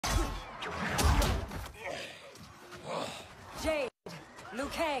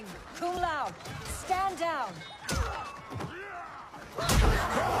Kang, Kung Lao, stand down!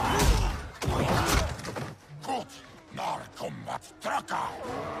 Gut, naar combat Baraka.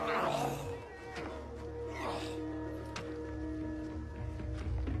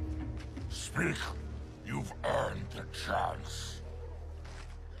 Speak. You've earned the chance.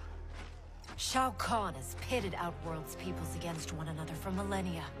 Shao Kahn has pitted Outworld's peoples against one another for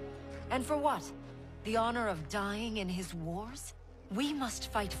millennia. And for what? The honor of dying in his wars? We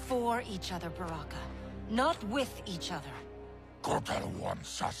must fight for each other, Baraka. Not with each other. Kotal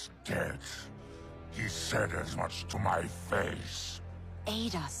wants us dead. He said as much to my face.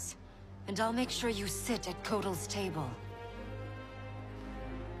 Aid us, and I'll make sure you sit at Kotal's table.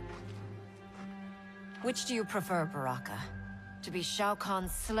 Which do you prefer, Baraka? To be Shao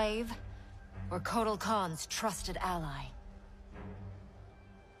Kahn's slave, or Kotal Khan's trusted ally?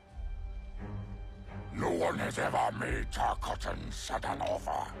 No one has ever made Tarkatan such an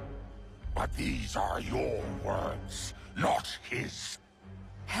offer. But these are your words, not his.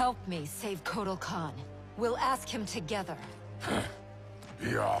 Help me save Kotal Khan. We'll ask him together.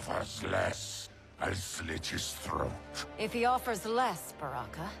 He offers less. I'll slit his throat. If he offers less,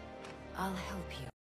 Baraka, I'll help you.